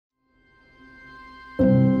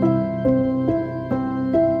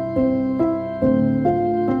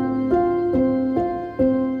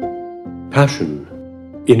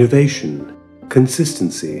Passion, innovation,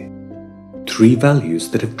 consistency. 3 values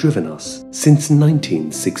that have driven us since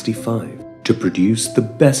 1965 to produce the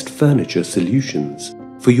best furniture solutions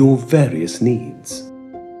for your various needs.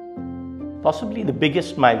 Possibly the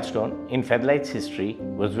biggest milestone in Featherlite's history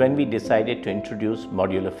was when we decided to introduce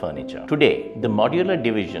modular furniture. Today, the modular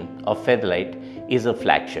division of Featherlite is a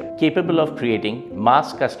flagship, capable of creating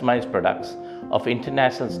mass customized products of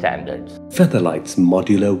international standards. Featherlite's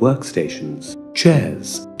modular workstations,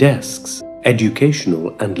 chairs, desks,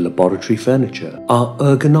 educational and laboratory furniture are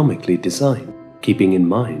ergonomically designed, keeping in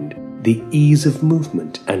mind the ease of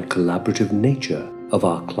movement and collaborative nature of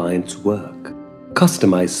our clients' work.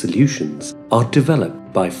 Customized solutions are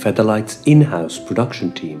developed by Featherlite's in-house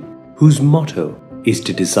production team, whose motto is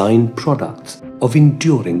to design products of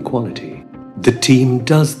enduring quality. The team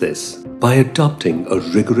does this by adopting a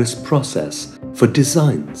rigorous process for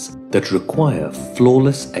designs that require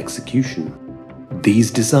flawless execution.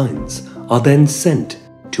 These designs are then sent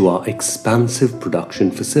to our expansive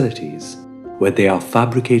production facilities, where they are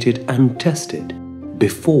fabricated and tested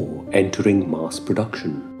before entering mass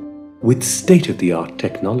production. With state-of-the-art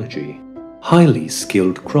technology, highly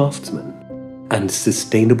skilled craftsmen, and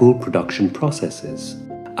sustainable production processes,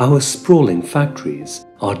 our sprawling factories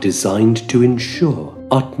are designed to ensure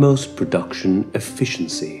utmost production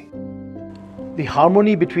efficiency. The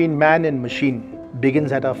harmony between man and machine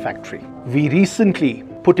begins at our factory. We recently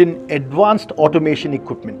put in advanced automation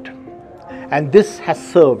equipment, and this has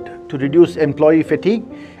served to reduce employee fatigue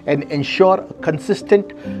and ensure a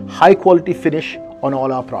consistent, high-quality finish on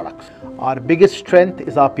all our products. Our biggest strength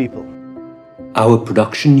is our people. Our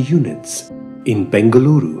production units in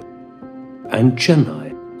Bengaluru and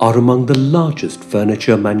Chennai are among the largest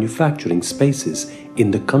furniture manufacturing spaces in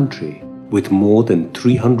the country, with more than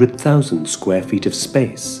 300,000 square feet of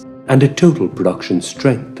space and a total production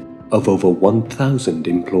strength of over 1,000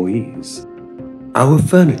 employees. Our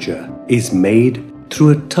furniture is made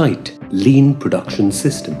through a tight, lean production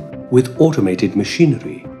system with automated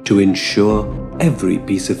machinery to ensure every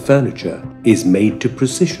piece of furniture is made to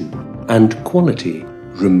precision and quality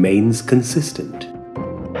remains consistent.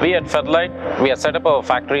 We at Featherlite, we have set up our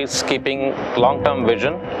factories keeping long-term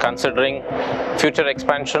vision, considering future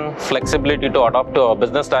expansion, flexibility to adapt to our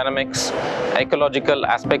business dynamics, ecological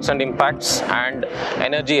aspects and impacts, and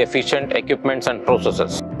energy-efficient equipments and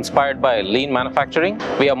processes. Inspired by lean manufacturing,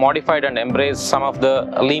 we have modified and embraced some of the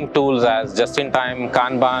lean tools as just-in-time,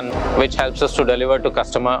 Kanban, which helps us to deliver to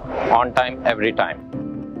customer on time, every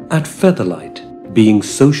time. At Featherlite, being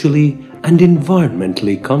socially and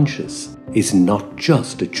environmentally conscious is not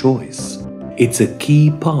just a choice, it's a key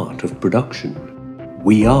part of production.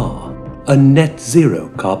 We are a net zero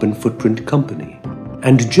carbon footprint company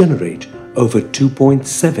and generate over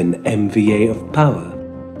 2.7 MVA of power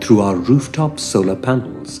through our rooftop solar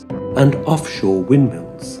panels and offshore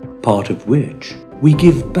windmills, part of which we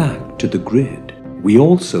give back to the grid. We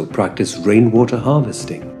also practice rainwater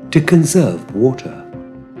harvesting to conserve water.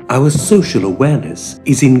 Our social awareness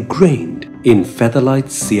is ingrained in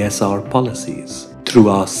Featherlite's CSR policies. Through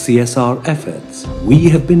our CSR efforts, we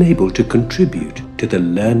have been able to contribute to the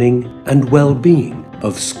learning and well-being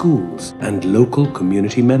of schools and local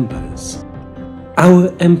community members.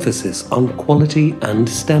 Our emphasis on quality and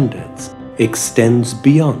standards extends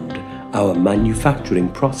beyond our manufacturing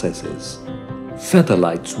processes.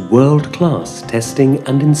 Featherlite's world-class testing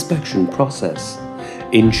and inspection process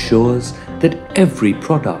ensures that every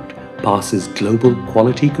product passes global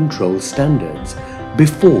quality control standards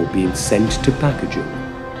before being sent to packaging.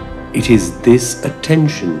 It is this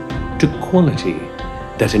attention to quality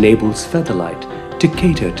that enables Featherlite to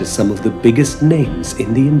cater to some of the biggest names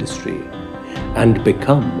in the industry and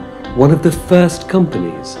become one of the first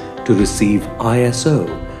companies to receive ISO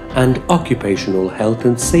and Occupational Health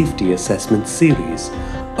and Safety Assessment Series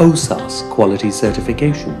OSAS quality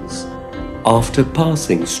certifications. After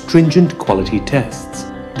passing stringent quality tests,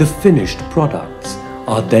 the finished products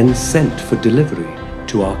are then sent for delivery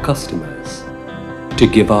to our customers. To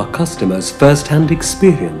give our customers first-hand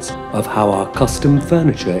experience of how our custom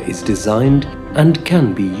furniture is designed and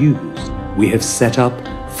can be used, we have set up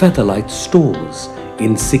Featherlite stores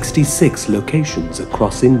in 66 locations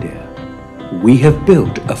across India. We have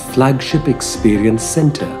built a flagship experience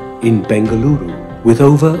center in Bengaluru with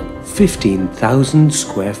over 15,000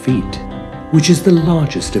 square feet, which is the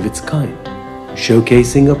largest of its kind,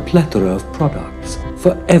 showcasing a plethora of products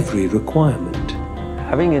for every requirement.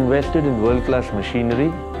 Having invested in world-class machinery,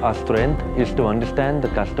 our strength is to understand the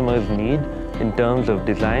customer's need in terms of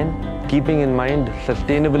design, keeping in mind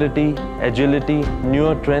sustainability, agility,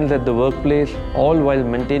 newer trends at the workplace, all while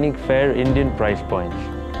maintaining fair Indian price points.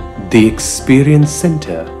 The Experience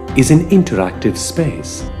Center is an interactive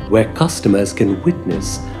space where customers can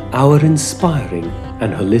witness our inspiring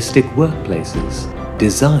and holistic workplaces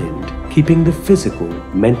designed keeping the physical,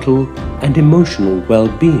 mental and emotional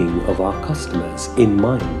well-being of our customers in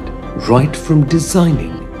mind. Right from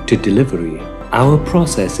designing to delivery, our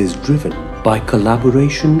process is driven by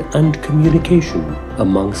collaboration and communication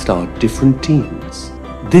amongst our different teams.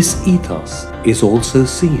 This ethos is also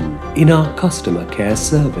seen in our customer care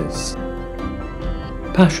service.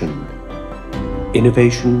 Passion,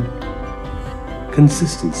 innovation,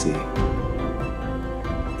 consistency.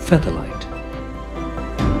 Featherlite.